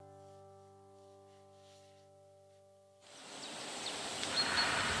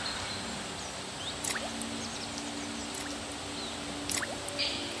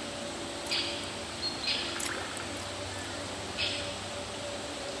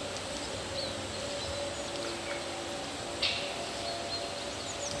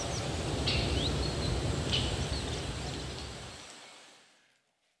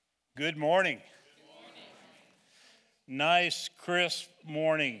Good morning. Nice, crisp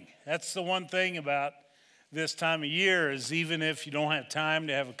morning. That's the one thing about this time of year is even if you don't have time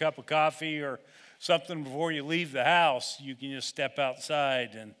to have a cup of coffee or something before you leave the house, you can just step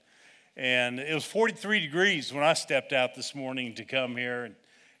outside. And it was 43 degrees when I stepped out this morning to come here,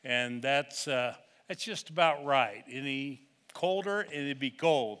 and that's just about right. Any colder, it'd be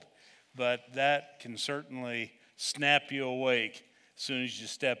cold, but that can certainly snap you awake as soon as you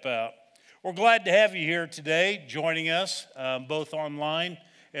step out. We're glad to have you here today, joining us, both online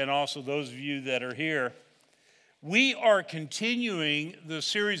and also those of you that are here. We are continuing the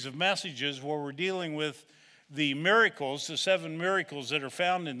series of messages where we're dealing with the miracles, the 7 miracles that are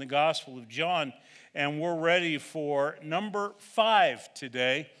found in the Gospel of John, and we're ready for number 5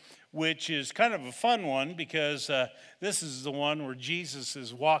 today, which is kind of a fun one because this is the one where Jesus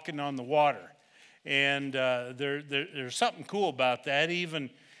is walking on the water. And there's something cool about that.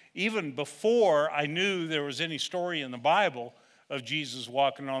 Even before I knew there was any story in the Bible of Jesus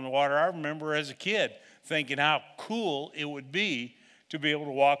walking on the water, I remember as a kid thinking how cool it would be to be able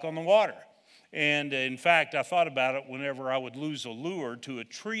to walk on the water. And in fact, I thought about it whenever I would lose a lure to a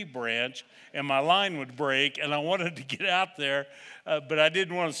tree branch and my line would break and I wanted to get out there, but I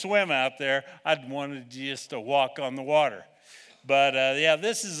didn't want to swim out there. I wanted just to walk on the water. But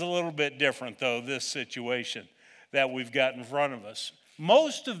this is a little bit different, though, this situation that we've got in front of us.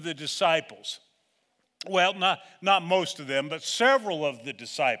 Most of the disciples, well, not most of them, but several of the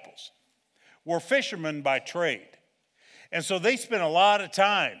disciples were fishermen by trade. And so they spent a lot of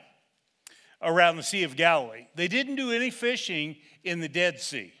time around the Sea of Galilee. They didn't do any fishing in the Dead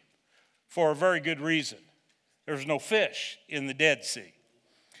Sea for a very good reason. There's no fish in the Dead Sea.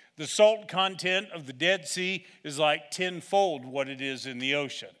 The salt content of the Dead Sea is like tenfold what it is in the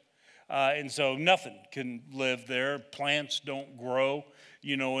ocean. And so nothing can live there. Plants don't grow,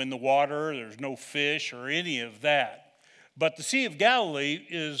 in the water. There's no fish or any of that. But the Sea of Galilee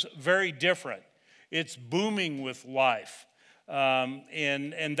is very different. It's booming with life.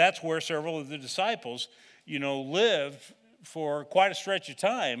 And that's where several of the disciples, lived for quite a stretch of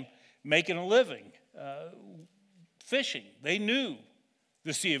time, making a living, fishing. They knew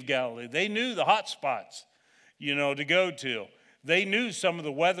the Sea of Galilee. They knew the hot spots, to go to. They knew some of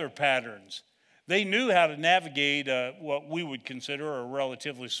the weather patterns. They knew how to navigate what we would consider a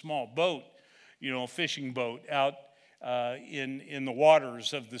relatively small boat, a fishing boat out in the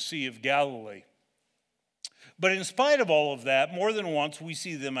waters of the Sea of Galilee. But in spite of all of that, more than once we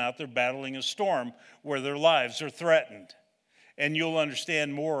see them out there battling a storm where their lives are threatened. And you'll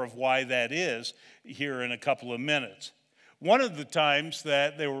understand more of why that is here in a couple of minutes. One of the times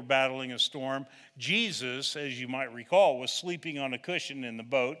that they were battling a storm, Jesus, as you might recall, was sleeping on a cushion in the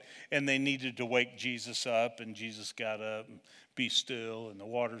boat, and they needed to wake Jesus up, and Jesus got up and be still, and the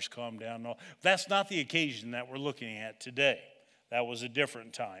waters calmed down. That's not the occasion that we're looking at today. That was a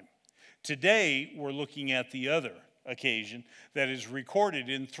different time. Today, we're looking at the other occasion that is recorded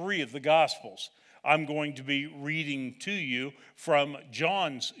in 3 of the Gospels. I'm going to be reading to you from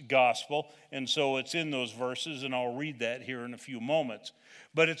John's Gospel, and so it's in those verses, and I'll read that here in a few moments.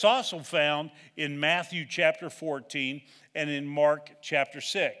 But it's also found in Matthew chapter 14 and in Mark chapter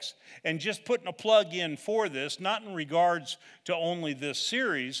 6. And just putting a plug in for this, not in regards to only this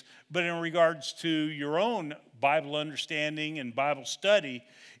series, but in regards to your own Bible understanding and Bible study,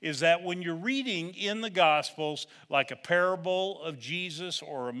 is that when you're reading in the Gospels, like a parable of Jesus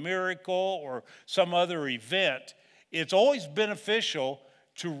or a miracle or some other event, it's always beneficial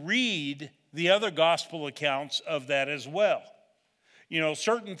to read the other Gospel accounts of that as well.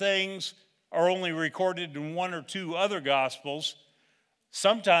 Certain things are only recorded in 1 or 2 other Gospels.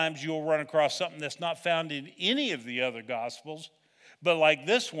 Sometimes you'll run across something that's not found in any of the other Gospels. But like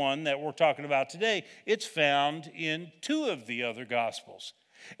this one that we're talking about today, it's found in 2 of the other Gospels.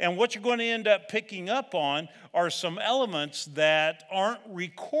 And what you're going to end up picking up on are some elements that aren't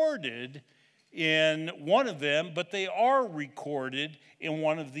recorded in one of them, but they are recorded in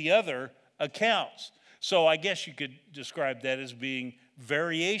one of the other accounts. So I guess you could describe that as being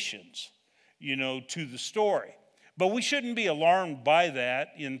variations, to the story. But we shouldn't be alarmed by that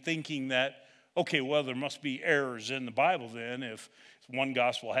in thinking that, okay, well, there must be errors in the Bible then if one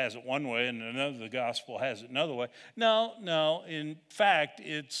gospel has it one way and another gospel has it another way. No. In fact,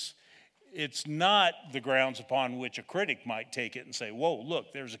 it's not the grounds upon which a critic might take it and say, whoa,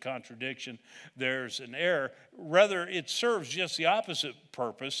 look, there's a contradiction, there's an error. Rather, it serves just the opposite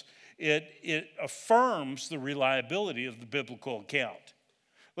purpose. It affirms the reliability of the biblical account.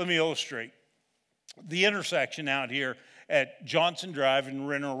 Let me illustrate. The intersection out here at Johnson Drive and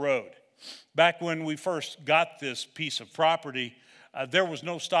Renner Road. Back when we first got this piece of property, there was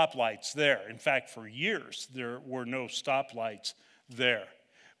no stoplights there. In fact, for years, there were no stoplights there.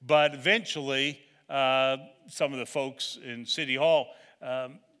 But eventually, some of the folks in City Hall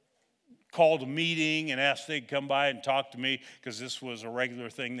called a meeting and asked if they'd come by and talk to me, because this was a regular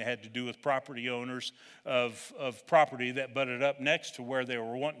thing they had to do with property owners of property that butted up next to where they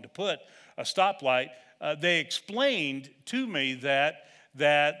were wanting to put a stoplight. They explained to me that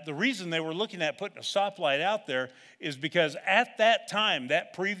the reason they were looking at putting a stoplight out there is because at that time,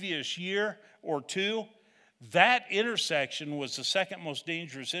 that previous year or two, that intersection was the second most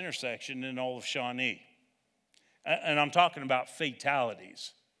dangerous intersection in all of Shawnee. And I'm talking about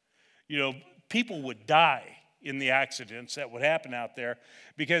fatalities. You know, people would die in the accidents that would happen out there,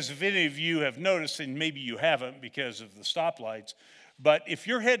 because if any of you have noticed, and maybe you haven't because of the stoplights, but if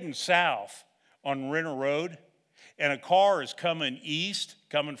you're heading south on Renner Road and a car is coming east,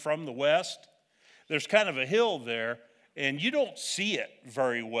 coming from the west, there's kind of a hill there, and you don't see it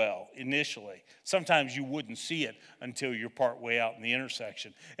very well initially. Sometimes you wouldn't see it until you're part way out in the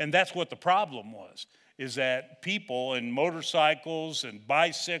intersection. And that's what the problem was, is that people and motorcycles and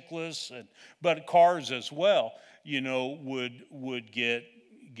bicyclists, but cars as well, you know, would get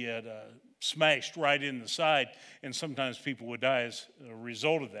smashed right in the side, and sometimes people would die as a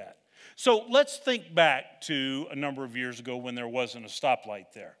result of that. So let's think back to a number of years ago when there wasn't a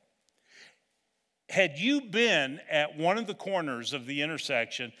stoplight there. Had you been at one of the corners of the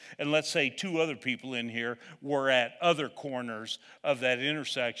intersection, and let's say two other people in here were at other corners of that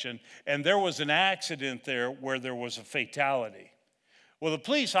intersection, and there was an accident there where there was a fatality, well, the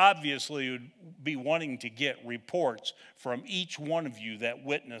police obviously would be wanting to get reports from each one of you that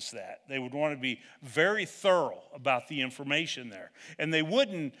witnessed that. They would want to be very thorough about the information there. And they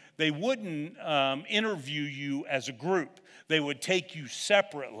wouldn't interview you as a group. They would take you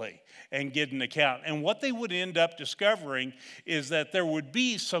separately and get an account. And what they would end up discovering is that there would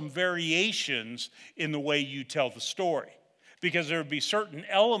be some variations in the way you tell the story, because there would be certain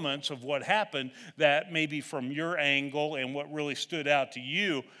elements of what happened that maybe from your angle and what really stood out to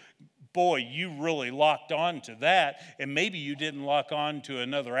you, boy, you really locked on to that, and maybe you didn't lock on to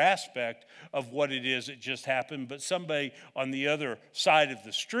another aspect of what it is that just happened, but somebody on the other side of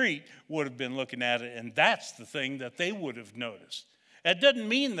the street would have been looking at it, and that's the thing that they would have noticed. That doesn't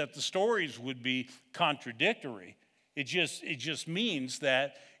mean that the stories would be contradictory. It just means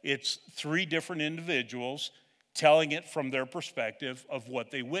that it's three different individuals telling it from their perspective of what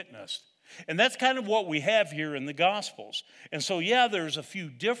they witnessed. And that's kind of what we have here in the Gospels. And so, yeah, there's a few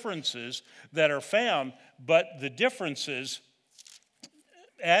differences that are found, but the differences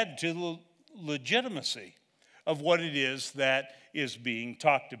add to the legitimacy of what it is that is being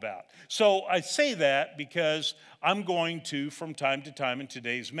talked about. So I say that because I'm going to, from time to time in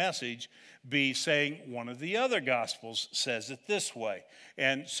today's message, be saying one of the other Gospels says it this way,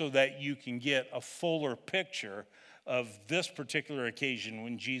 and so that you can get a fuller picture of this particular occasion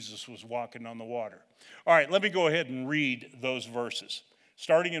when Jesus was walking on the water. All right, let me go ahead and read those verses,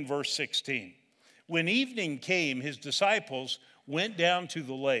 starting in verse 16. When evening came, his disciples went down to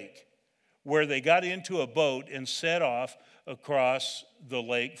the lake, where they got into a boat and set off across the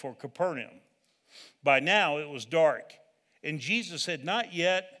lake for Capernaum. By now it was dark, and Jesus had not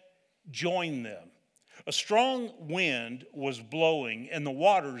yet joined them. A strong wind was blowing, and the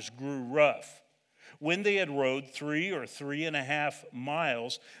waters grew rough. When they had rowed 3 or 3.5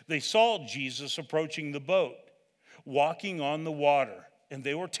 miles, they saw Jesus approaching the boat, walking on the water, and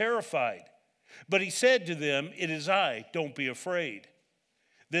they were terrified. But he said to them, "It is I, don't be afraid."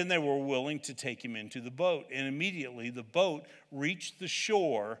 Then they were willing to take him into the boat, and immediately the boat reached the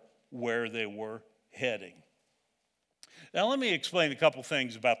shore where they were heading. Now let me explain a couple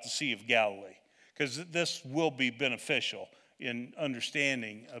things about the Sea of Galilee, because this will be beneficial in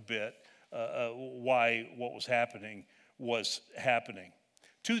understanding a bit why what was happening.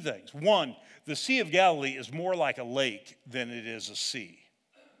 Two things. One, the Sea of Galilee is more like a lake than it is a sea.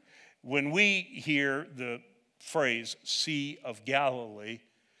 When we hear the phrase Sea of Galilee,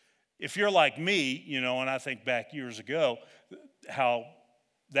 if you're like me, you know, and I think back years ago, how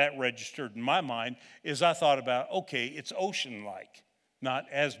that registered in my mind is I thought about, okay, it's ocean-like. Not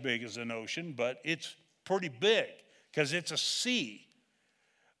as big as an ocean, but it's pretty big because it's a sea.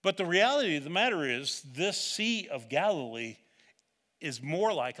 But the reality of the matter is this Sea of Galilee is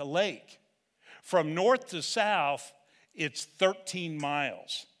more like a lake. From north to south, it's 13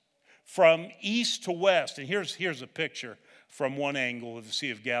 miles. From east to west, and here's a picture from one angle of the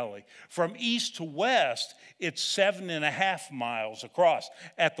Sea of Galilee. From east to west, it's 7.5 miles across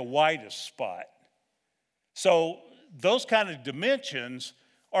at the widest spot. So those kind of dimensions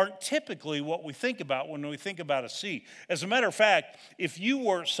aren't typically what we think about when we think about a sea. As a matter of fact, if you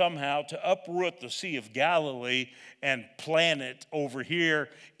were somehow to uproot the Sea of Galilee and plant it over here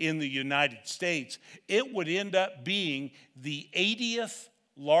in the United States, it would end up being the 80th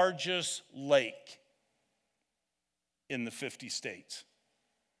largest lake in the 50 states.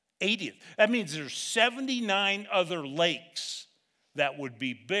 80th. That means there's 79 other lakes that would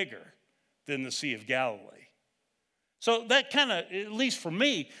be bigger than the Sea of Galilee. So that kind of, at least for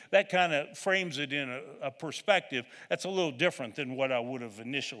me, that kind of frames it in a perspective that's a little different than what I would have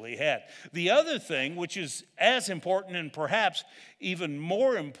initially had. The other thing, which is as important and perhaps even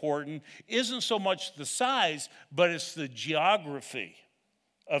more important, isn't so much the size, but it's the geography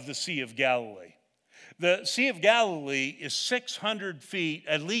of the Sea of Galilee. The Sea of Galilee is 600 feet,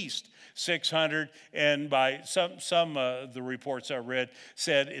 at least 600, and by some of the reports I read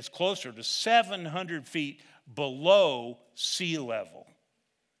said it's closer to 700 feet below sea level,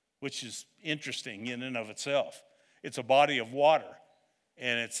 which is interesting in and of itself. It's a body of water,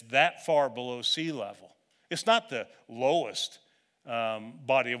 and it's that far below sea level. It's not the lowest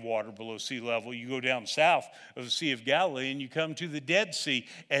body of water below sea level. You go down south of the Sea of Galilee, and you come to the Dead Sea,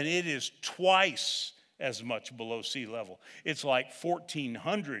 and it is twice as much below sea level. It's like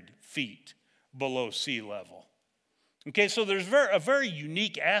 1,400 feet below sea level. Okay, so there's a very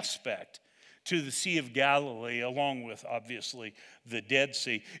unique aspect to the Sea of Galilee, along with, obviously, the Dead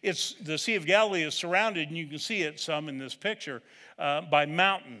Sea. The Sea of Galilee is surrounded, and you can see it some in this picture, by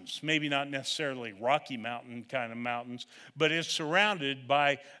mountains. Maybe not necessarily Rocky Mountain kind of mountains, but it's surrounded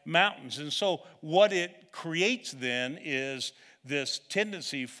by mountains. And so what it creates then is this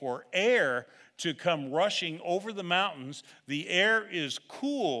tendency for air to come rushing over the mountains. The air is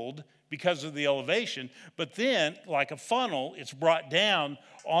cooled because of the elevation, but then, like a funnel, it's brought down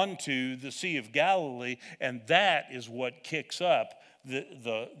onto the Sea of Galilee, and that is what kicks up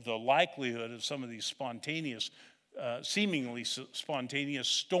the likelihood of some of these seemingly spontaneous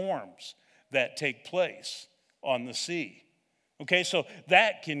storms that take place on the sea. Okay, so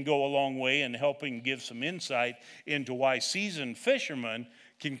that can go a long way in helping give some insight into why seasoned fishermen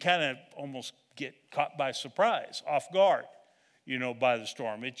can kind of almost get caught by surprise, off guard, by the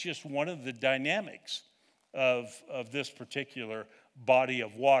storm. It's just one of the dynamics of this particular body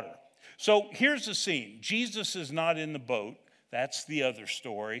of water. So here's the scene. Jesus is not in the boat. That's the other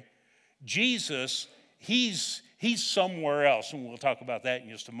story. Jesus, he's somewhere else, and we'll talk about that in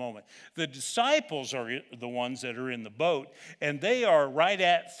just a moment. The disciples are the ones that are in the boat, and they are right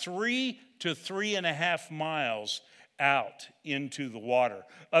at 3 to 3.5 miles out into the water.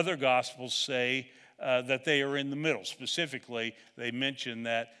 Other gospels say that they are in the middle. Specifically, they mention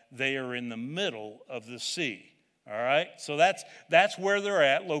that they are in the middle of the sea. All right, so that's where they're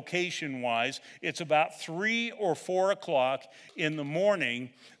at location-wise. It's about 3 or 4 o'clock in the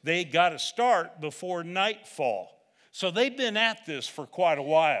morning. They got to start before nightfall. So they've been at this for quite a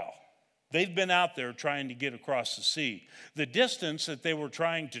while. They've been out there trying to get across the sea. The distance that they were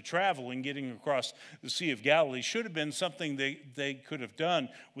trying to travel in getting across the Sea of Galilee should have been something they could have done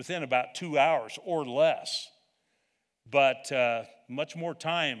within about 2 hours or less. But much more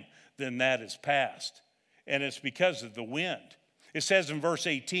time than that has passed. And it's because of the wind. It says in verse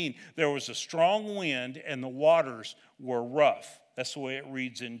 18, there was a strong wind and the waters were rough. That's the way it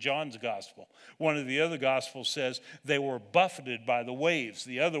reads in John's gospel. One of the other gospels says they were buffeted by the waves.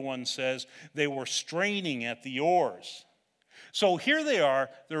 The other one says they were straining at the oars. So here they are.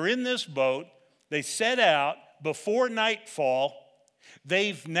 They're in this boat. They set out before nightfall.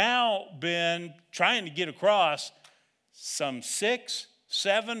 They've now been trying to get across some 6,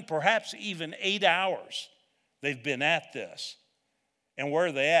 7, perhaps even 8 hours. They've been at this. And where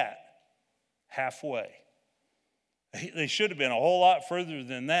are they at? Halfway. They should have been a whole lot further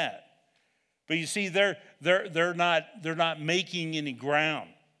than that. But you see, they're not making any ground,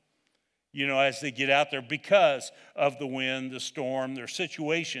 as they get out there because of the wind, the storm. Their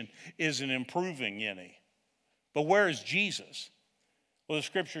situation isn't improving any. But where is Jesus? Well, the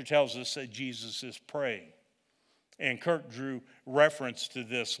scripture tells us that Jesus is praying. And Kirk drew reference to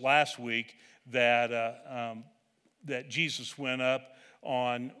this last week that Jesus went up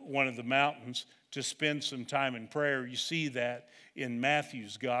on one of the mountains to spend some time in prayer. You see that in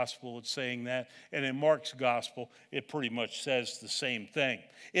Matthew's gospel, it's saying that. And in Mark's gospel, it pretty much says the same thing.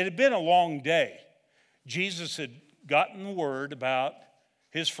 It had been a long day. Jesus had gotten the word about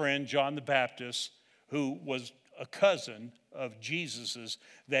his friend John the Baptist, who was a cousin of Jesus's,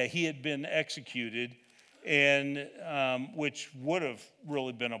 that he had been executed, and which would have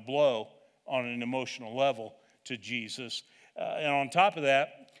really been a blow on an emotional level to Jesus. And on top of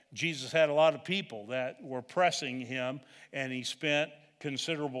that, Jesus had a lot of people that were pressing him, and he spent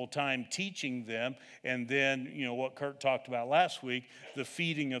considerable time teaching them. And then, what Kurt talked about last week, the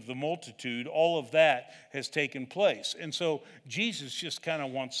feeding of the multitude, all of that has taken place. And so Jesus just kind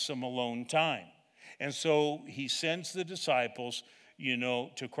of wants some alone time. And so he sends the disciples,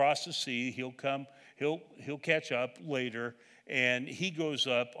 to cross the sea. He'll come, he'll catch up later, and he goes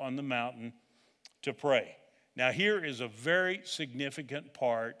up on the mountain to pray. Now, here is a very significant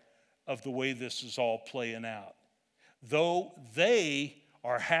part of the way this is all playing out. Though they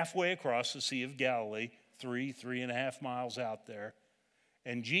are halfway across the Sea of Galilee, 3.5 miles out there,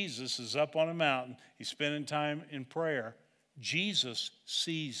 and Jesus is up on a mountain, he's spending time in prayer, Jesus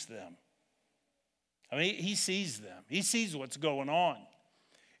sees them. I mean, he sees them. He sees what's going on.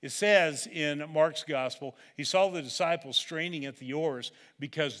 It says in Mark's gospel, he saw the disciples straining at the oars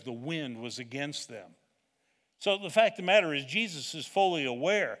because the wind was against them. So the fact of the matter is, Jesus is fully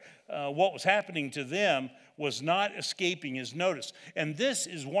aware what was happening to them was not escaping his notice. And this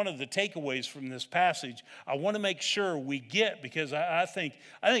is one of the takeaways from this passage I want to make sure we get, because I think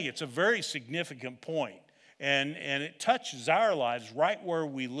it's a very significant point. And it touches our lives right where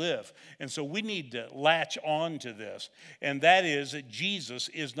we live. And so we need to latch on to this. And that is that Jesus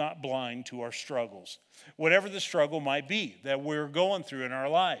is not blind to our struggles. Whatever the struggle might be that we're going through in our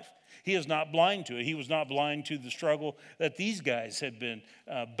life, he is not blind to it. He was not blind to the struggle that these guys had been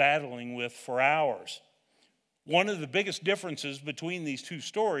battling with for hours. One of the biggest differences between these two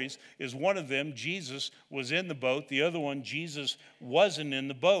stories is one of them, Jesus was in the boat. The other one, Jesus wasn't in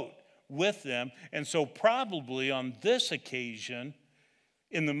the boat with them. And so probably on this occasion,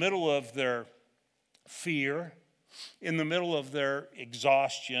 in the middle of their fear, in the middle of their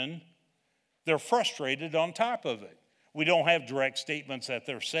exhaustion, they're frustrated on top of it. We don't have direct statements that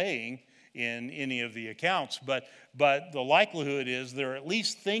they're saying in any of the accounts, but the likelihood is they're at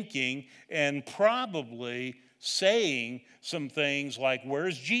least thinking and probably saying some things like,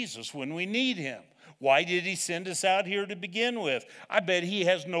 where's Jesus when we need him? Why did he send us out here to begin with? I bet he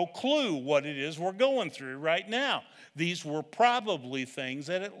has no clue what it is we're going through right now. These were probably things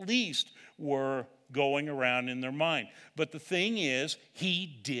that at least were going around in their mind. But the thing is,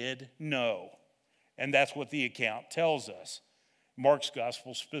 he did know. And that's what the account tells us. Mark's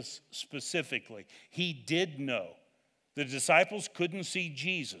gospel specifically. He did know. The disciples couldn't see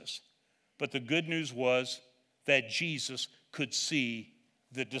Jesus, but the good news was that Jesus could see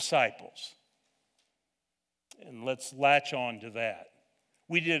the disciples. And let's latch on to that.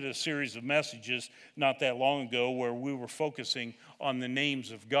 We did a series of messages not that long ago where we were focusing on the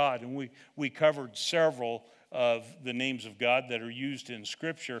names of God, and we covered several of the names of God that are used in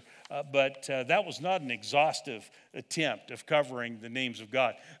Scripture, but that was not an exhaustive attempt of covering the names of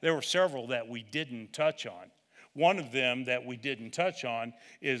God. There were several that we didn't touch on. One of them that we didn't touch on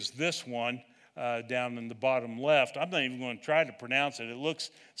is this one down in the bottom left. I'm not even going to try to pronounce it. It looks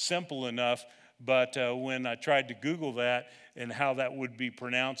simple enough, but when I tried to Google that and how that would be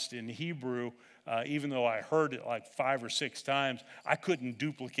pronounced in Hebrew, even though I heard it like 5 or 6 times, I couldn't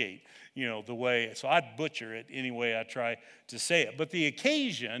duplicate, the way. So I'd butcher it any way I try to say it. But the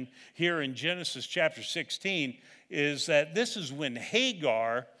occasion here in Genesis chapter 16 is that this is when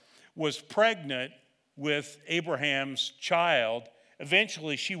Hagar was pregnant with Abraham's child.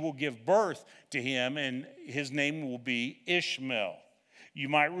 Eventually, she will give birth to him, and his name will be Ishmael. You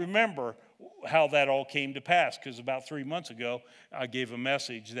might remember how that all came to pass, because about 3 months ago, I gave a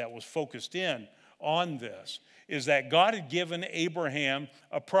message that was focused in on this, is that God had given Abraham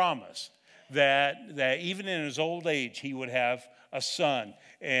a promise that even in his old age, he would have a son.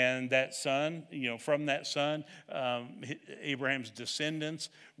 And that son, from that son, Abraham's descendants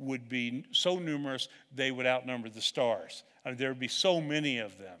would be so numerous, they would outnumber the stars. I mean, there would be so many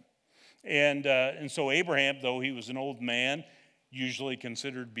of them. And so Abraham, though he was an old man, usually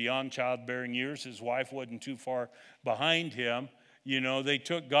considered beyond childbearing years, his wife wasn't too far behind him. They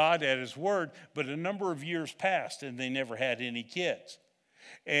took God at his word, but a number of years passed and they never had any kids.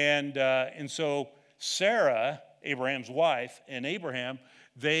 And so Sarah, Abraham's wife, and Abraham,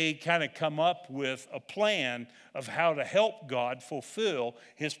 they kind of come up with a plan of how to help God fulfill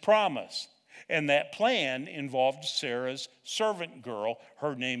his promise. And that plan involved Sarah's servant girl,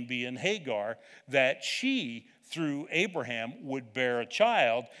 her name being Hagar, that she, through Abraham, would bear a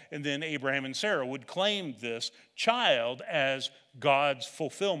child, and then Abraham and Sarah would claim this child as God's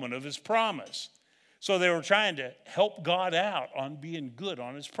fulfillment of his promise. So they were trying to help God out on being good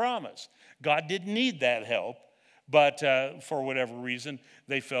on his promise. God didn't need that help, But for whatever reason,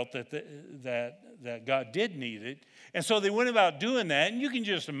 they felt that God did need it. And so they went about doing that. And you can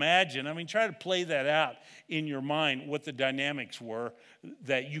just imagine, try to play that out in your mind, what the dynamics were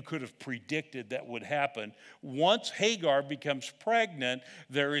that you could have predicted that would happen. Once Hagar becomes pregnant,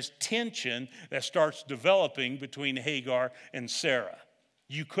 there is tension that starts developing between Hagar and Sarah.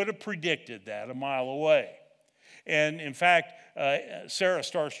 You could have predicted that a mile away. And in fact, Sarah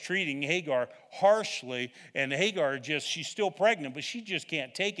starts treating Hagar harshly, and Hagar she's still pregnant, but she just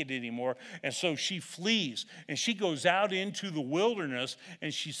can't take it anymore. And so she flees, and she goes out into the wilderness,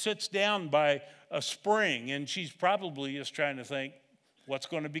 and she sits down by a spring, and she's probably just trying to think, what's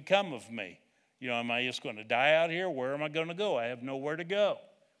going to become of me? Am I just going to die out here? Where am I going to go? I have nowhere to go.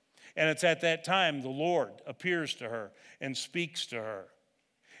 And it's at that time the Lord appears to her and speaks to her.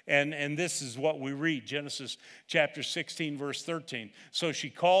 And this is what we read, Genesis chapter 16, verse 13. So she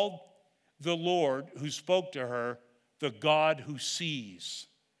called the Lord who spoke to her, the God who sees.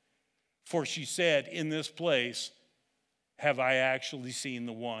 For she said, in this place have I actually seen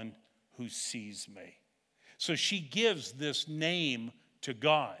the one who sees me. So she gives this name to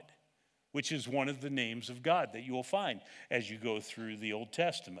God, which is one of the names of God that you will find as you go through the Old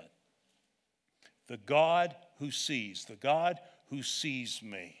Testament. The God who sees, the God who sees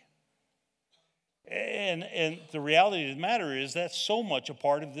me. And the reality of the matter is that's so much a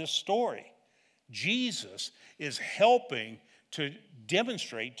part of this story. Jesus is helping to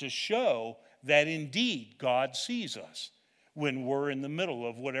demonstrate, to show that indeed God sees us when we're in the middle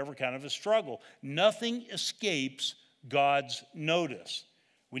of whatever kind of a struggle. Nothing escapes God's notice.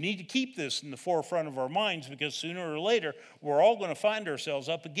 We need to keep this in the forefront of our minds, because sooner or later we're all going to find ourselves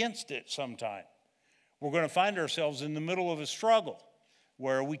up against it sometime. We're going to find ourselves in the middle of a struggle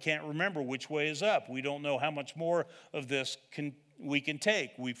where we can't remember which way is up. We don't know how much more of this we can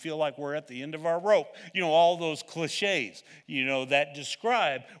take. We feel like we're at the end of our rope. All those cliches, that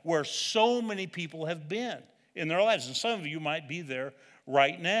describe where so many people have been in their lives. And some of you might be there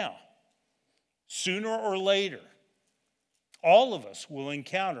right now. Sooner or later, all of us will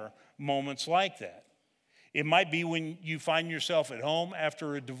encounter moments like that. It might be when you find yourself at home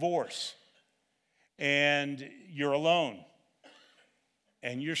after a divorce and you're alone.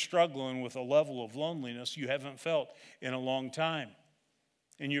 And you're struggling with a level of loneliness you haven't felt in a long time.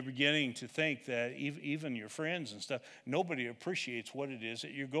 And you're beginning to think that even your friends and stuff, nobody appreciates what it is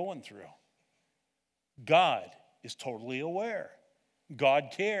that you're going through. God is totally aware. God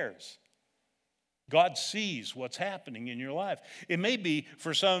cares. God sees what's happening in your life. It may be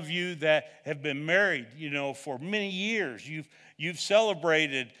for some of you that have been married, for many years. You've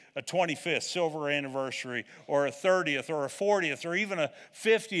celebrated a 25th silver anniversary, or a 30th, or a 40th, or even a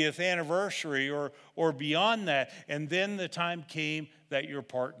 50th anniversary, or beyond that. And then the time came that your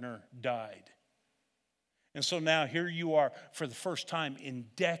partner died. And so now here you are for the first time in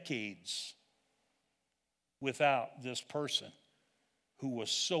decades without this person who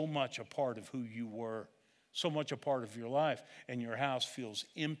was so much a part of who you were, so much a part of your life, and your house feels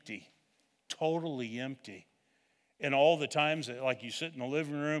empty, totally empty. And all the times that, like, you sit in the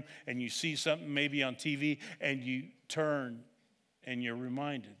living room and you see something maybe on TV and you turn and you're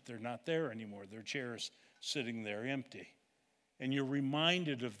reminded they're not there anymore. Their chair's sitting there empty. And you're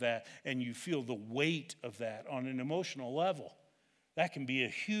reminded of that, and you feel the weight of that on an emotional level. That can be a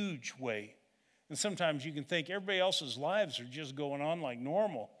huge weight. And sometimes you can think everybody else's lives are just going on like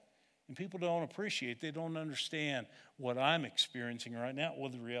normal. And people don't appreciate, they don't understand what I'm experiencing right now. Well,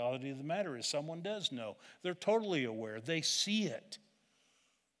 the reality of the matter is someone does know. They're totally aware. They see it.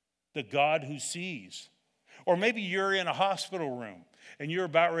 The God who sees. Or maybe you're in a hospital room and you're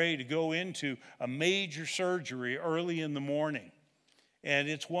about ready to go into a major surgery early in the morning. And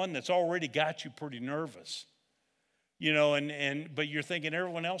it's one that's already got you pretty nervous. But you're thinking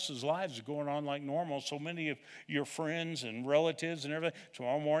everyone else's lives are going on like normal. So many of your friends and relatives and everything,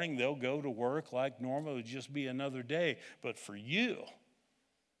 tomorrow morning they'll go to work like normal. It'll just be another day. But for you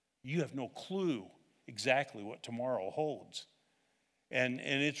have no clue exactly what tomorrow holds. And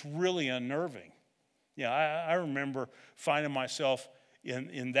it's really unnerving. I remember finding myself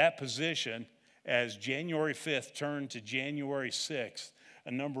in that position as January 5th turned to January 6th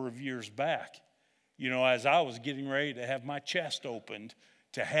a number of years back. As I was getting ready to have my chest opened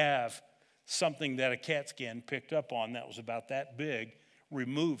to have something that a CAT scan picked up on that was about that big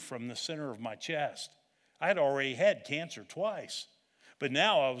removed from the center of my chest. I had already had cancer twice. But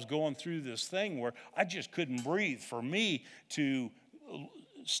now I was going through this thing where I just couldn't breathe. For me to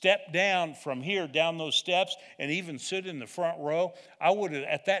step down from here, down those steps, and even sit in the front row,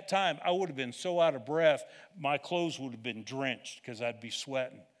 at that time, I would have been so out of breath, my clothes would have been drenched because I'd be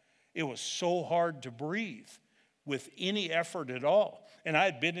sweating. It was so hard to breathe with any effort at all. And I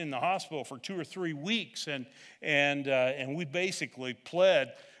had been in the hospital for 2 or 3 weeks, and we basically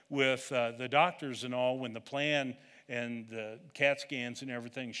pled with the doctors and all when the plan and the CAT scans and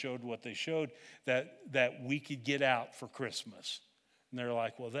everything showed what they showed, that we could get out for Christmas. And they're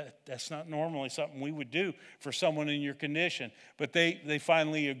like, well, that's not normally something we would do for someone in your condition. But they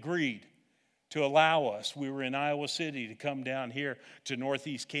finally agreed to allow us. We were in Iowa City to come down here to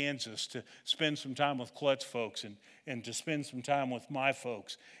Northeast Kansas to spend some time with Klutz folks and to spend some time with my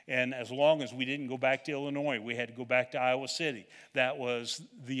folks. And as long as we didn't go back to Illinois, we had to go back to Iowa City. That was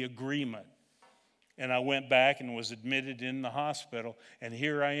the agreement. And I went back and was admitted in the hospital. And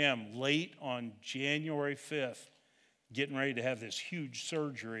here I am, late on January 5th, getting ready to have this huge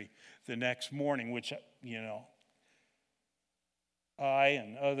surgery the next morning, which, I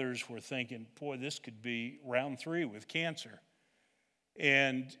and others were thinking, boy, this could be round 3 with cancer.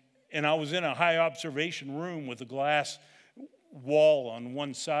 And I was in a high observation room with a glass wall on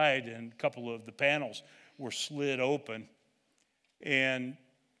one side, and a couple of the panels were slid open. And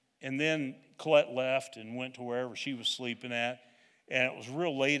then Colette left and went to wherever she was sleeping at. And it was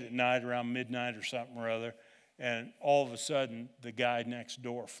real late at night, around midnight or something or other. And all of a sudden, the guy next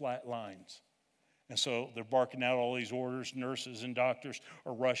door flatlines. And so they're barking out all these orders. Nurses and doctors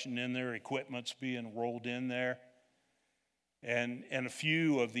are rushing in there. Equipment's being rolled in there. And a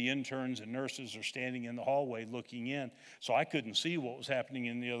few of the interns and nurses are standing in the hallway looking in. So I couldn't see what was happening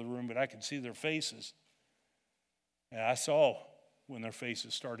in the other room, but I could see their faces. And I saw when their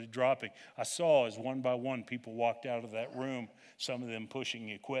faces started dropping. I saw as one by one people walked out of that room, some of them pushing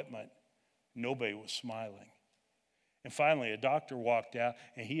equipment. Nobody was smiling. And finally, a doctor walked out,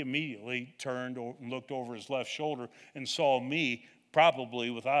 and he immediately turned and looked over his left shoulder and saw me,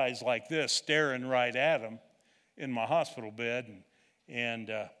 probably with eyes like this, staring right at him in my hospital bed. And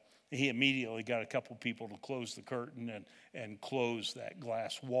he immediately got a couple people to close the curtain and close that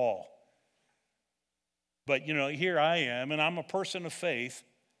glass wall. But, here I am, and I'm a person of faith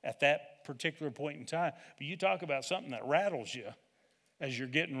at that particular point in time. But you talk about something that rattles you as you're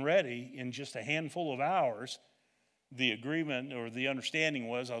getting ready in just a handful of hours. The agreement or the understanding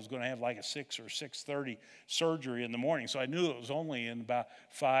was I was going to have like a 6 or 6:30 surgery in the morning. So I knew it was only in about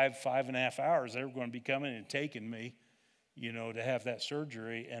 5.5 hours they were going to be coming and taking me, to have that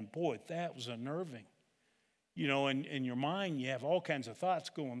surgery. And boy, that was unnerving. In your mind, you have all kinds of thoughts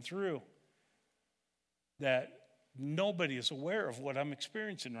going through that nobody is aware of what I'm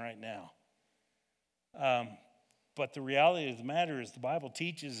experiencing right now. But the reality of the matter is the Bible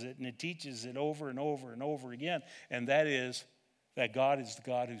teaches it, and it teaches it over and over and over again, and that is that God is the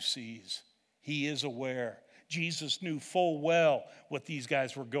God who sees. He is aware. Jesus knew full well what these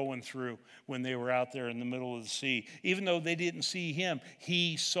guys were going through when they were out there in the middle of the sea. Even though they didn't see him,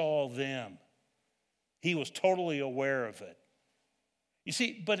 he saw them. He was totally aware of it. You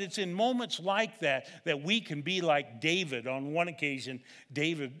see, but it's in moments like that we can be like David. On one occasion,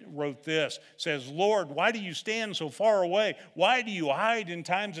 David wrote this, says, Lord, why do you stand so far away? Why do you hide in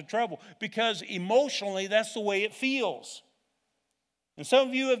times of trouble? Because emotionally, that's the way it feels. And some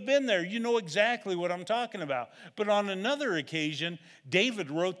of you have been there. You know exactly what I'm talking about. But on another occasion,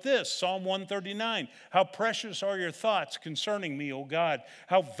 David wrote this, Psalm 139, how precious are your thoughts concerning me, O God.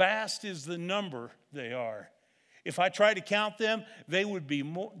 How vast is the number they are. If I try to count them, there would be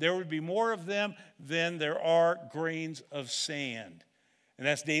more of them than there are grains of sand. And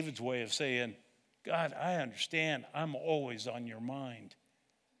that's David's way of saying, God, I understand. I'm always on your mind.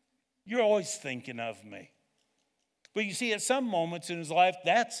 You're always thinking of me. But you see, at some moments in his life,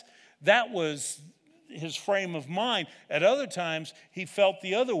 that was his frame of mind. At other times, he felt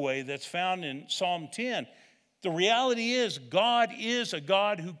the other way that's found in Psalm 10. The reality is, God is a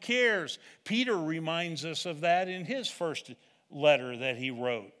God who cares. Peter reminds us of that in his first letter that he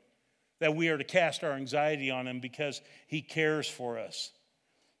wrote, that we are to cast our anxiety on him because he cares for us.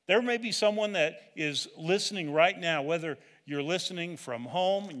 There may be someone that is listening right now, whether you're listening from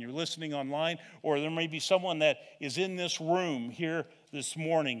home and you're listening online, or there may be someone that is in this room here this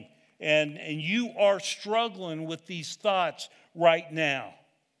morning, and you are struggling with these thoughts right now.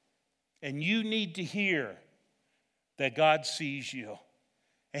 And you need to hear that God sees you.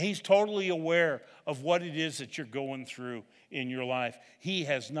 And he's totally aware of what it is that you're going through in your life. He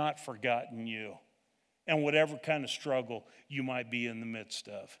has not forgotten you. And whatever kind of struggle you might be in the midst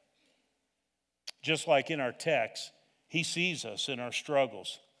of. Just like in our text, he sees us in our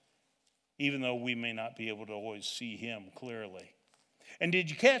struggles, even though we may not be able to always see him clearly. And did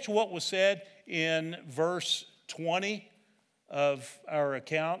you catch what was said in verse 20 of our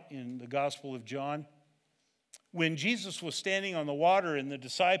account in the Gospel of John? When Jesus was standing on the water and the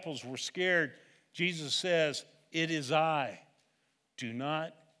disciples were scared, Jesus says, it is I. Do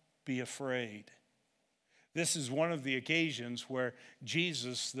not be afraid. This is one of the occasions where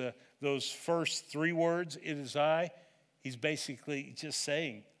Jesus, those first three words, it is I, he's basically just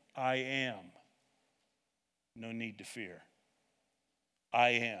saying, I am. No need to fear. I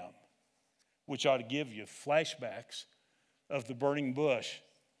am. Which ought to give you flashbacks of the burning bush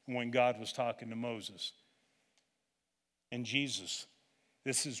when God was talking to Moses. And Jesus,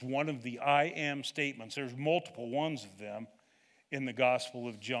 this is one of the I am statements. There's multiple ones of them in the Gospel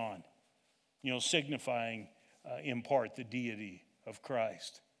of John, signifying in part the deity of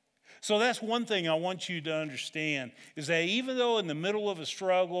Christ. So that's one thing I want you to understand, is that even though in the middle of a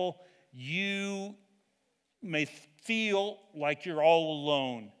struggle, you may feel like you're all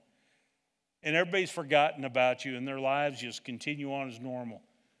alone and everybody's forgotten about you and their lives just continue on as normal,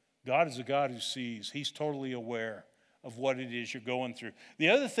 God is a God who sees. He's totally aware of what it is you're going through. The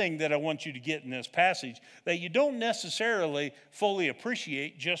other thing that I want you to get in this passage that you don't necessarily fully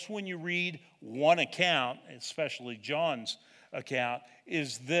appreciate just when you read one account, especially John's account,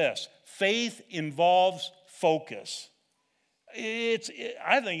 is this: faith involves focus.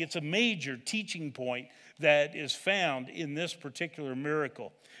 I think it's a major teaching point that is found in this particular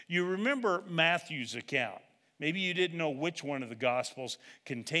miracle. You remember Matthew's account. Maybe you didn't know which one of the Gospels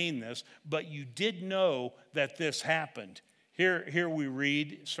contained this, but you did know that this happened. Here we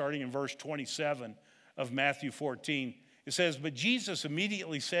read, starting in verse 27 of Matthew 14, it says, "But Jesus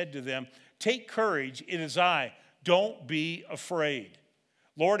immediately said to them, 'Take courage, it is I. Don't be afraid.'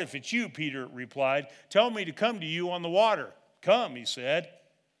 'Lord, if it's you,' Peter replied, 'tell me to come to you on the water.' 'Come,' he said.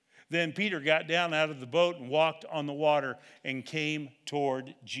 Then Peter got down out of the boat and walked on the water and came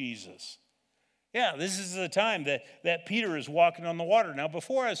toward Jesus." Yeah, this is the time that Peter is walking on the water. Now,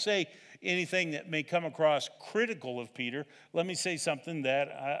 before I say anything that may come across critical of Peter, let me say something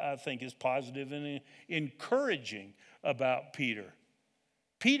that I think is positive and encouraging about Peter.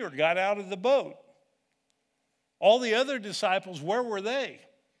 Peter got out of the boat. All the other disciples, where were they?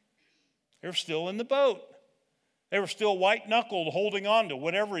 They were still in the boat. They were still white-knuckled, holding on to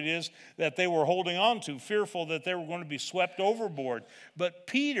whatever it is that they were holding on to, fearful that they were going to be swept overboard. But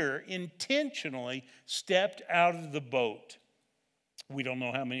Peter intentionally stepped out of the boat. We don't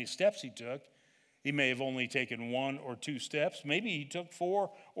know how many steps he took. He may have only taken 1 or 2 steps. Maybe he took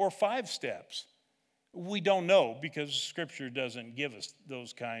 4 or 5 steps. We don't know because Scripture doesn't give us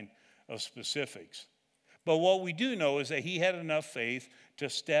those kind of specifics. But what we do know is that he had enough faith to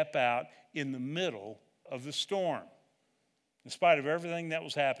step out in the middle of the storm, in spite of everything that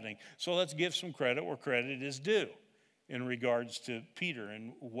was happening. So let's give some credit where credit is due in regards to Peter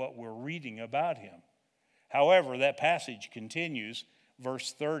and what we're reading about him. However, that passage continues.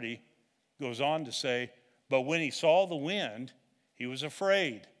 Verse 30 goes on to say, "But when he saw the wind, he was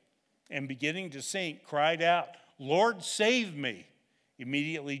afraid, and beginning to sink, cried out, 'Lord, save me.'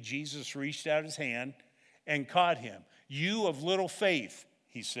 Immediately Jesus reached out his hand and caught him. 'You of little faith,'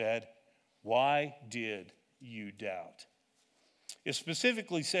 he said, 'why did you doubt?'" It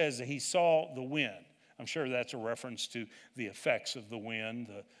specifically says that he saw the wind. I'm sure that's a reference to the effects of the wind,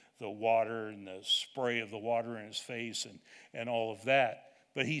 the water and the spray of the water in his face and all of that.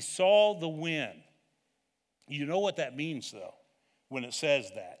 But he saw the wind. You know what that means, though, when it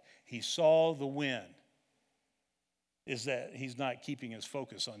says that. He saw the wind. Is that he's not keeping his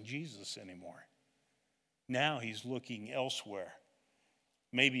focus on Jesus anymore. Now he's looking elsewhere.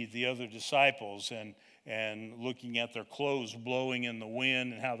 Maybe the other disciples and looking at their clothes blowing in the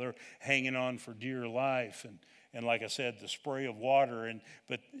wind and how they're hanging on for dear life. And like I said, the spray of water.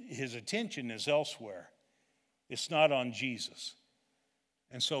 But his attention is elsewhere. It's not on Jesus.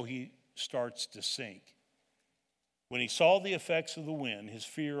 And so he starts to sink. When he saw the effects of the wind, his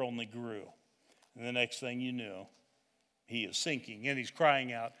fear only grew. And the next thing you know, he is sinking. And he's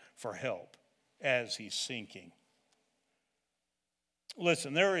crying out for help as he's sinking.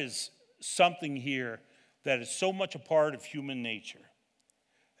 Listen, there is something here that is so much a part of human nature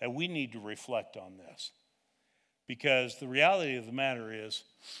that we need to reflect on this. Because the reality of the matter is,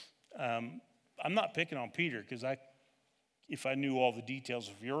 I'm not picking on Peter because if I knew all the details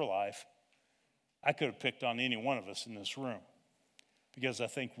of your life, I could have picked on any one of us in this room. Because I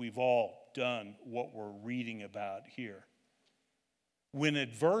think we've all done what we're reading about here. When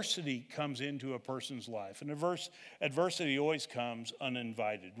adversity comes into a person's life, and adversity always comes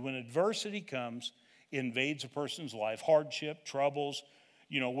uninvited. When adversity comes, invades a person's life, hardship, troubles,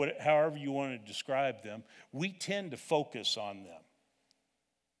 however you want to describe them, we tend to focus on them.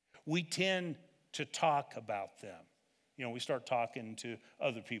 We tend to talk about them. We start talking to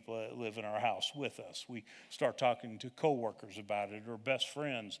other people that live in our house with us. We start talking to coworkers about it or best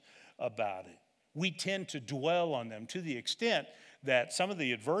friends about it. we tend to dwell on them to the extent that some of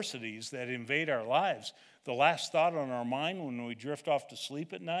the adversities that invade our lives, the last thought on our mind when we drift off to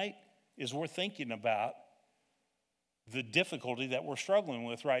sleep at night is we're thinking about the difficulty that we're struggling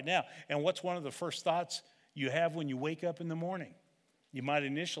with right now. And what's one of the first thoughts you have when you wake up in the morning? You might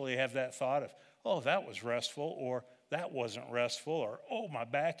initially have that thought of, oh, that was restful, or that wasn't restful, or oh, my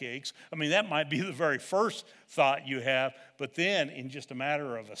back aches. I mean, that might be the very first thought you have, but then in just a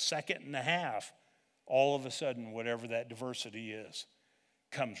matter of a second and a half, all of a sudden, whatever that diversity is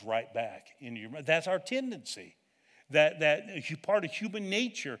comes right back into your mind. That's our tendency. That part of human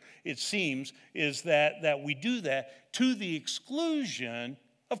nature, it seems, is that we do that to the exclusion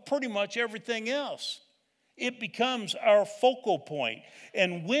of pretty much everything else. It becomes our focal point.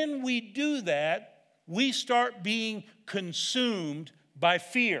 And when we do that, we start being consumed by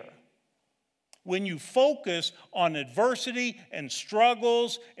fear. When you focus on adversity and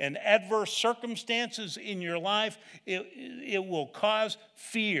struggles and adverse circumstances in your life, it will cause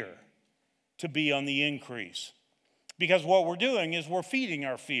fear to be on the increase. Because what we're doing is we're feeding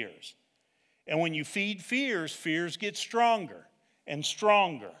our fears. And when you feed fears, fears get stronger and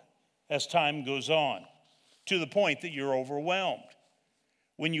stronger as time goes on, to the point that you're overwhelmed.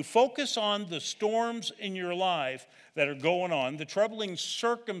 When you focus on the storms in your life that are going on, the troubling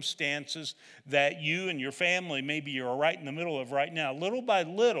circumstances that you and your family maybe are right in the middle of right now, little by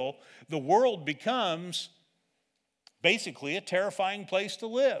little, the world becomes basically a terrifying place to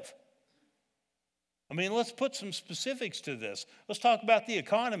live. I mean, let's put some specifics to this. Let's talk about the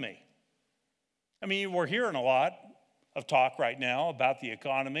economy. I mean, we're hearing a lot of talk right now about the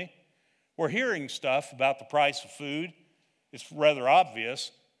economy. We're hearing stuff about the price of food. It's rather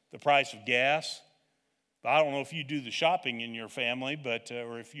obvious, the price of gas. I don't know if you do the shopping in your family, but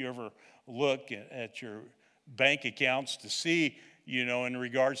or if you ever look at your bank accounts to see, in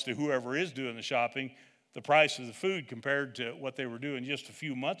regards to whoever is doing the shopping, the price of the food compared to what they were doing just a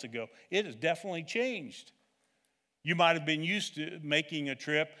few months ago, it has definitely changed. You might have been used to making a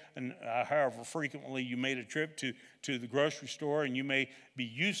trip, and however frequently you made a trip to the grocery store, and you may be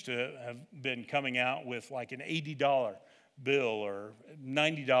used to have been coming out with like an $80 bill or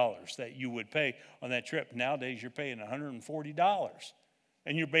 $90 that you would pay on that trip. Nowadays, you're paying $140,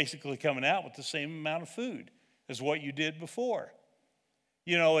 and you're basically coming out with the same amount of food as what you did before.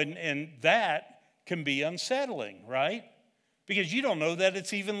 And that can be unsettling, right? Because you don't know that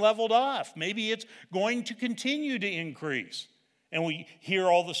it's even leveled off. Maybe it's going to continue to increase. And we hear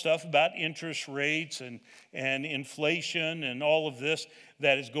all the stuff about interest rates and inflation and all of this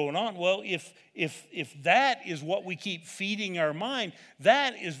that is going on. Well, if that is what we keep feeding our mind,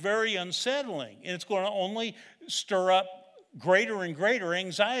 that is very unsettling. And it's going to only stir up greater and greater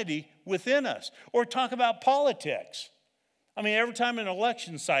anxiety within us. Or talk about politics. I mean, every time an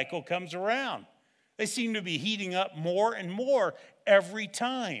election cycle comes around, they seem to be heating up more and more every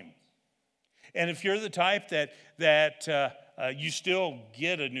time. And if you're the type that you still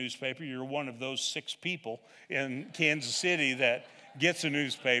get a newspaper, you're one of those 6 people in Kansas City that gets a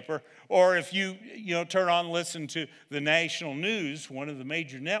newspaper, or if you turn on and listen to the national news, one of the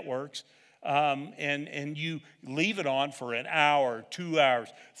major networks, and you leave it on for an hour, 2 hours,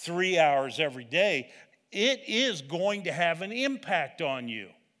 3 hours every day, it is going to have an impact on you.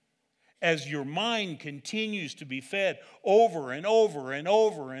 As your mind continues to be fed over and over and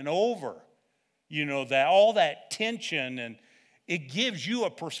over and over, that all that tension, and it gives you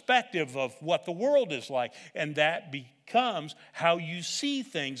a perspective of what the world is like, and that becomes how you see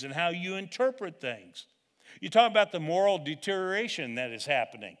things and how you interpret things. You talk about the moral deterioration that is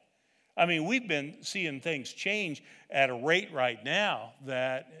happening. I mean, we've been seeing things change at a rate right now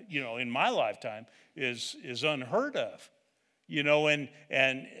that, in my lifetime is unheard of.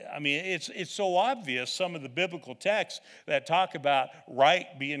 And I mean, it's so obvious, some of the biblical texts that talk about right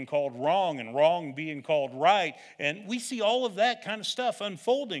being called wrong and wrong being called right. And we see all of that kind of stuff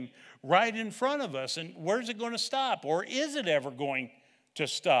unfolding right in front of us. And where's it going to stop? Or is it ever going to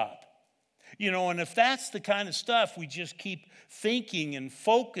stop? And if that's the kind of stuff we just keep thinking and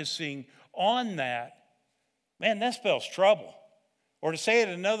focusing on that, man, that spells trouble. Or to say it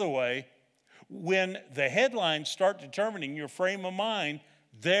another way, when the headlines start determining your frame of mind,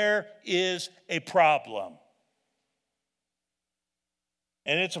 there is a problem.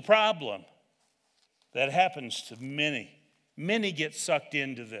 And it's a problem that happens to many. Many get sucked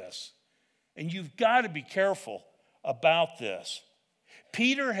into this. And you've got to be careful about this.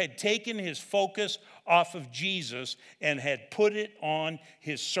 Peter had taken his focus off of Jesus and had put it on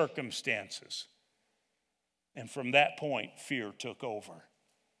his circumstances. And from that point, fear took over.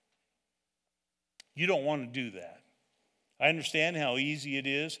 You don't want to do that. I understand how easy it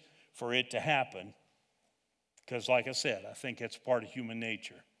is for it to happen. Because like I said, I think it's part of human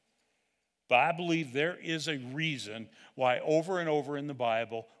nature. But I believe there is a reason why over and over in the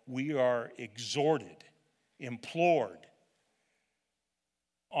Bible we are exhorted, implored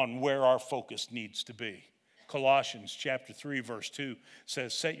on where our focus needs to be. Colossians chapter 3, verse 2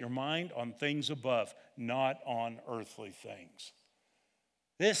 says, set your mind on things above, not on earthly things.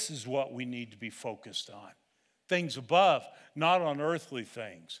 This is what we need to be focused on. Things above, not on earthly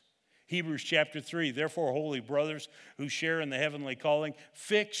things. Hebrews chapter 3, therefore, holy brothers who share in the heavenly calling,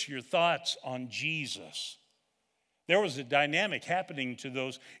 fix your thoughts on Jesus. There was a dynamic happening to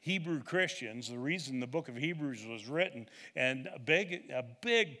those Hebrew Christians. The reason the book of Hebrews was written, and a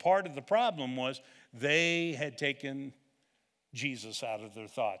big part of the problem was they had taken Jesus out of their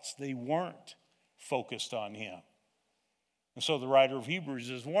thoughts. They weren't focused on him. And so the writer of Hebrews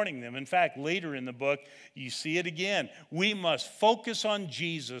is warning them. In fact, later in the book, you see it again. We must focus on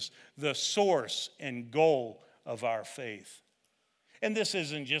Jesus, the source and goal of our faith. And this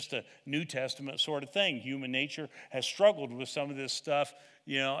isn't just a New Testament sort of thing. Human nature has struggled with some of this stuff,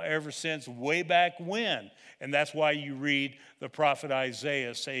 ever since way back when. And that's why you read the prophet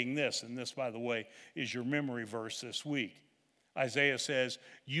Isaiah saying this. And this, by the way, is your memory verse this week. Isaiah says,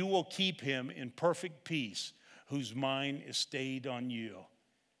 you will keep him in perfect peace, whose mind is stayed on you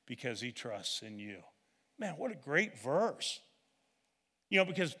because he trusts in you. Man, what a great verse.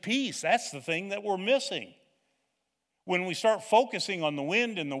 Because peace, that's the thing that we're missing. When we start focusing on the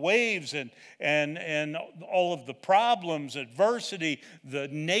wind and the waves and all of the problems, adversity, the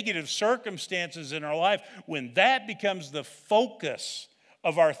negative circumstances in our life, when that becomes the focus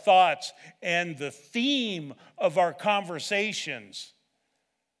of our thoughts and the theme of our conversations,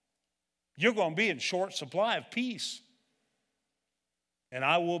 you're going to be in short supply of peace. And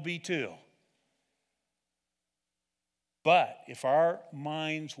I will be too. But if our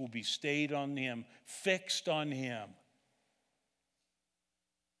minds will be stayed on him, fixed on him,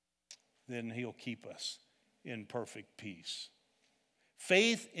 then he'll keep us in perfect peace.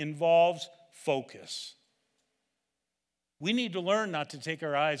 Faith involves focus. We need to learn not to take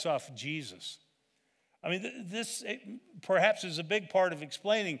our eyes off of Jesus. I mean, this perhaps is a big part of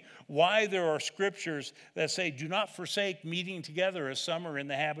explaining why there are scriptures that say, do not forsake meeting together as some are in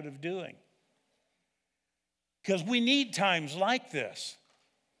the habit of doing. Because we need times like this.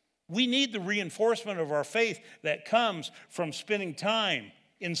 We need the reinforcement of our faith that comes from spending time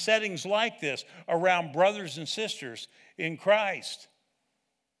in settings like this around brothers and sisters in Christ,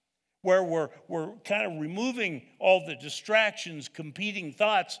 where we're kind of removing all the distractions, competing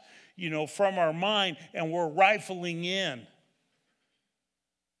thoughts, from our mind, and we're rifling in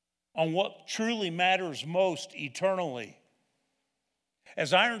on what truly matters most eternally.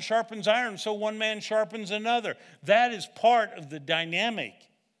 As iron sharpens iron, so one man sharpens another. That is part of the dynamic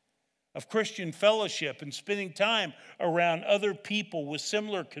of Christian fellowship and spending time around other people with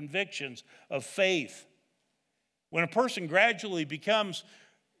similar convictions of faith. When a person gradually becomes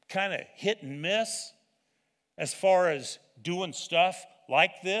kind of hit and miss as far as doing stuff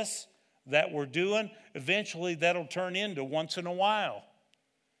like this that we're doing, eventually that'll turn into once in a while.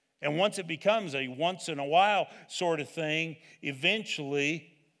 And once it becomes a once in a while sort of thing,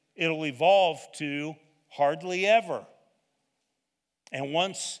 eventually it'll evolve to hardly ever. And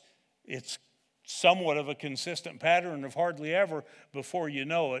once it's somewhat of a consistent pattern of hardly ever, before you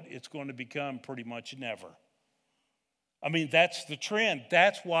know it, it's going to become pretty much never. I mean, that's the trend.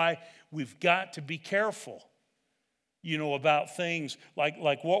 That's why we've got to be careful, about things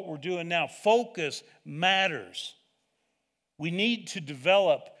like what we're doing now. Focus matters. We need to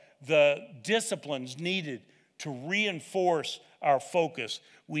develop the disciplines needed to reinforce our focus.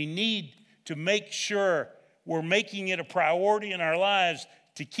 We need to make sure we're making it a priority in our lives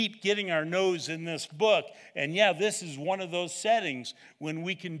to keep getting our nose in this book. And this is one of those settings when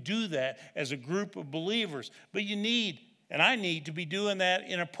we can do that as a group of believers. But you need, and I need, to be doing that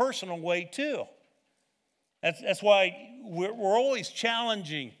in a personal way too. That's why we're always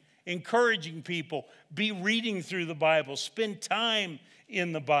challenging, encouraging people, be reading through the Bible, spend time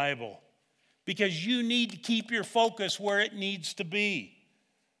in the Bible, because you need to keep your focus where it needs to be.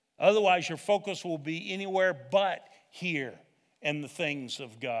 Otherwise, your focus will be anywhere but here and the things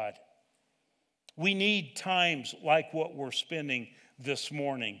of God. We need times like what we're spending this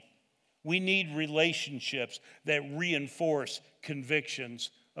morning. We need relationships that reinforce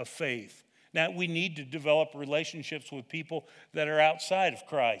convictions of faith. Now, we need to develop relationships with people that are outside of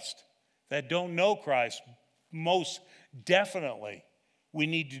Christ, that don't know Christ. Most definitely, we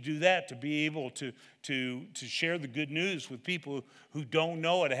need to do that to be able to share the good news with people who don't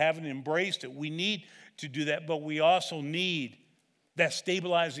know it, haven't embraced it. We need to do that, but we also need that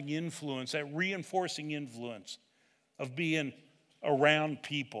stabilizing influence, that reinforcing influence of being around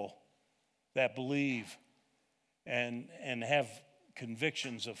people that believe and have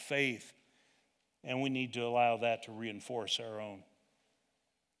convictions of faith. And we need to allow that to reinforce our own.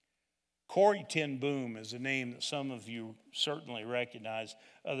 Corrie ten Boom is a name that some of you certainly recognize.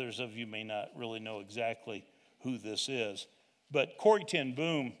 Others of you may not really know exactly who this is. But Corrie ten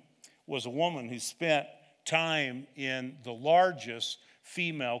Boom was a woman who spent time in the largest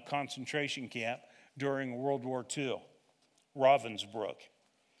female concentration camp during World War II, Ravensbrück.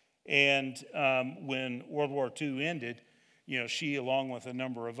 And when World War II ended, she, along with a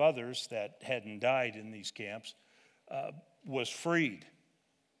number of others that hadn't died in these camps, was freed.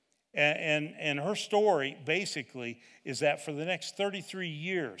 And her story basically is that for the next 33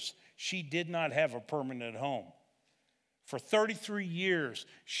 years, she did not have a permanent home. For 33 years,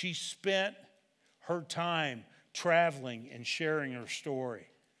 she spent her time traveling and sharing her story,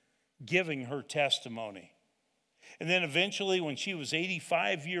 giving her testimony. And then eventually, when she was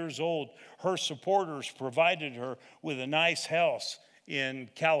 85 years old, her supporters provided her with a nice house in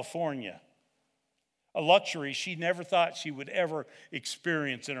California, a luxury she never thought she would ever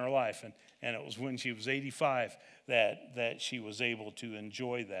experience in her life. And it was when she was 85 that she was able to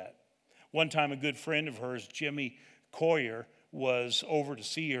enjoy that. One time, a good friend of hers, Jimmy Coyer, was over to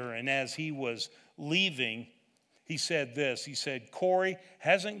see her, and as he was leaving, he said this. He said, "Corrie,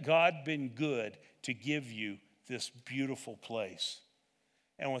 hasn't God been good to give you this beautiful place?"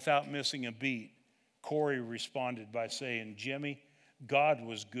 And without missing a beat, Corrie responded by saying, "Jimmy, God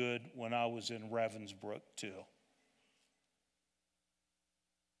was good when I was in Ravensbrück too."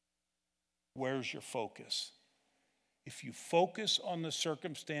 Where's your focus? If you focus on the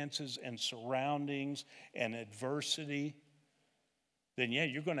circumstances and surroundings and adversity, then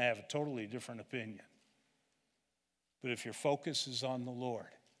you're going to have a totally different opinion. But if your focus is on the Lord,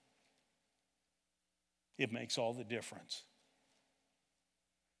 it makes all the difference.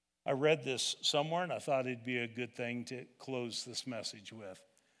 I read this somewhere, and I thought it'd be a good thing to close this message with.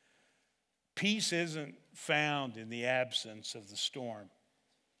 Peace isn't found in the absence of the storm,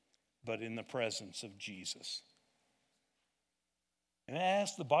 but in the presence of Jesus. And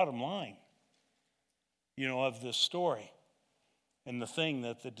that's the bottom line, of this story, and the thing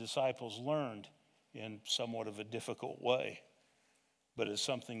that the disciples learned in somewhat of a difficult way, but it's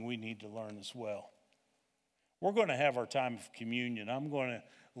something we need to learn as well. We're going to have our time of communion. I'm going to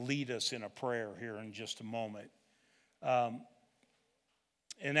lead us in a prayer here in just a moment. And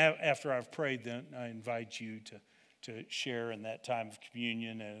after I've prayed, then I invite you to share in that time of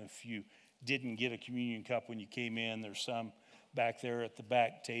communion. And if you didn't get a communion cup when you came in, there's some back there at the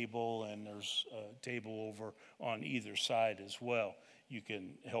back table, and there's a table over on either side as well. You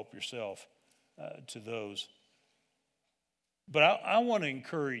can help yourself to those. But I want to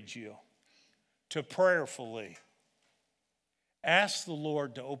encourage you to prayerfully ask the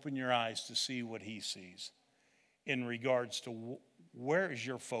Lord to open your eyes to see what he sees in regards to where has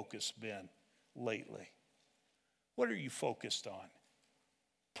your focus been lately? What are you focused on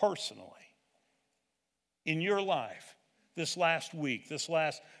personally in your life? This last week, this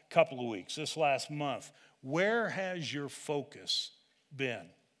last couple of weeks, this last month, where has your focus been?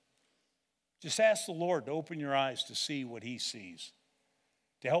 Just ask the Lord to open your eyes to see what he sees,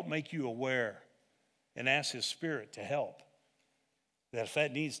 to help make you aware, and ask his Spirit to help. That if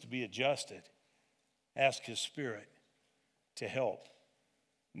that needs to be adjusted, ask his Spirit to help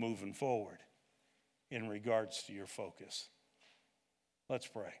moving forward in regards to your focus. Let's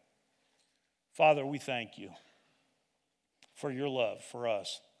pray. Father, we thank you for your love for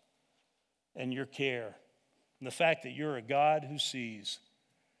us and your care and the fact that you're a God who sees.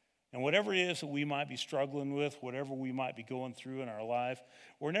 And whatever it is that we might be struggling with, whatever we might be going through in our life,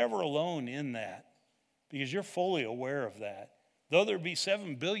 we're never alone in that because you're fully aware of that. Though there be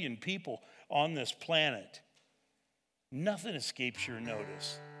 7 billion people on this planet, nothing escapes your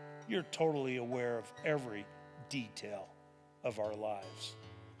notice. You're totally aware of every detail of our lives.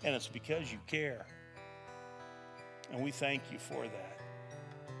 And it's because you care. And we thank you for that.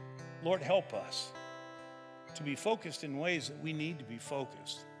 Lord, help us to be focused in ways that we need to be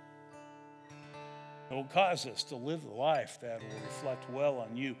focused. It will cause us to live the life that will reflect well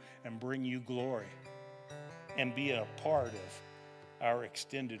on you and bring you glory and be a part of our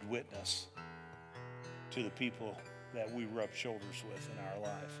extended witness to the people that we rub shoulders with in our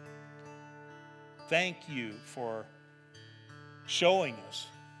life. Thank you for showing us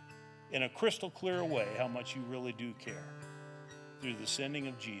in a crystal clear way how much you really do care through the sending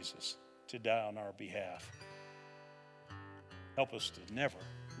of Jesus to die on our behalf. Help us to never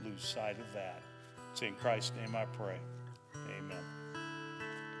lose sight of that. It's in Christ's name I pray.